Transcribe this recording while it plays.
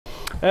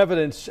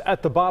Evidence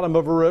at the bottom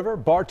of a river.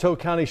 Bartow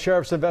County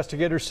Sheriff's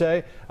investigators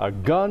say a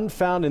gun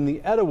found in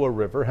the Etowah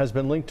River has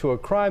been linked to a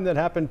crime that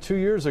happened 2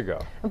 years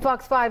ago.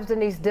 Fox 5's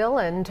Denise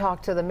Dillon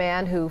talked to the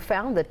man who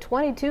found the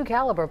 .22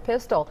 caliber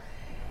pistol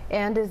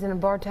and is in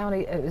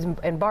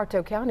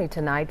Bartow County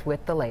tonight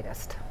with the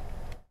latest.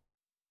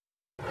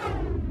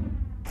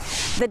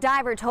 The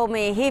diver told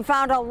me he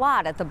found a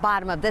lot at the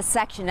bottom of this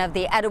section of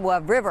the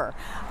Etowah River.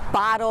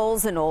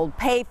 Bottles, an old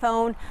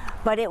payphone,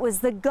 but it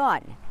was the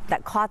gun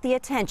that caught the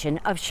attention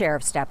of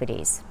sheriff's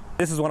deputies.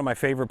 This is one of my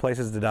favorite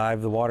places to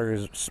dive. The water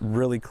is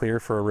really clear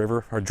for a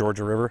river, or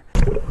Georgia River.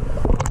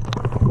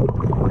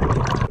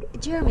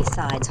 Jeremy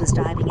Sides was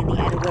diving in the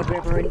Etowah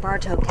River in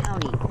Bartow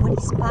County when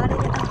he spotted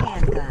a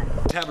handgun.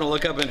 I happened to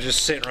look up and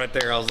just sitting right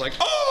there. I was like,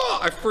 oh,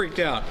 I freaked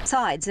out.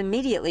 Sides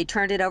immediately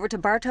turned it over to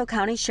Bartow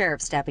County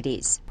Sheriff's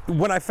deputies.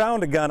 When I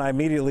found a gun, I'm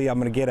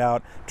going to get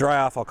out, dry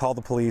off, I'll call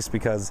the police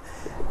because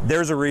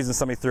there's a reason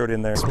somebody threw it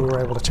in there. So we were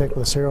able to check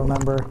with the serial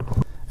number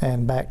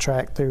and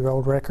backtrack through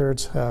old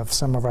records of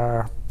some of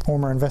our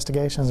former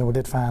investigations, and we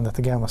did find that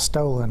the gun was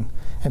stolen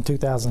in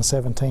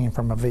 2017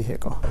 from a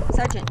vehicle.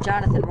 Sergeant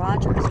Jonathan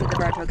Rogers with the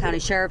Bartow County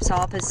Sheriff's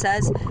Office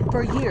says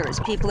for years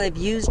people have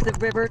used the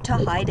river to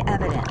hide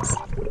evidence.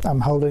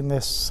 I'm holding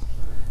this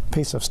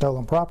piece of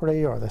stolen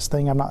property or this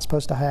thing I'm not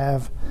supposed to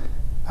have.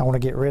 I want to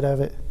get rid of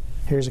it.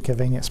 Here's a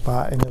convenient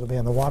spot and it'll be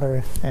in the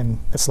water and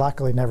it's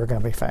likely never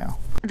going to be found.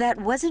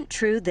 That wasn't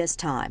true this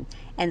time,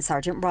 and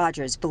Sergeant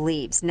Rogers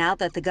believes now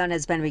that the gun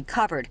has been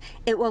recovered,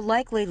 it will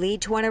likely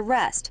lead to an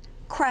arrest,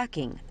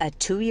 cracking a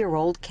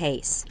 2-year-old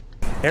case.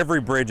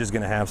 Every bridge is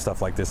going to have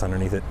stuff like this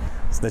underneath it.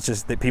 That's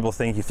just that people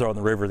think you throw it in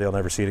the river, they'll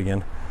never see it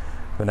again.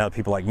 But now that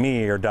people like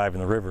me are diving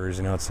the rivers,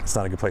 you know, it's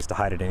not a good place to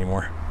hide it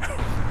anymore.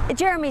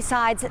 Jeremy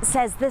Sides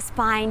says this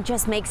find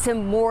just makes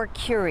him more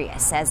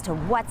curious as to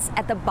what's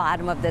at the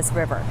bottom of this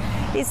river.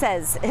 He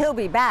says he'll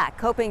be back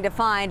hoping to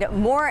find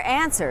more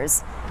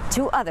answers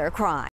to other crimes.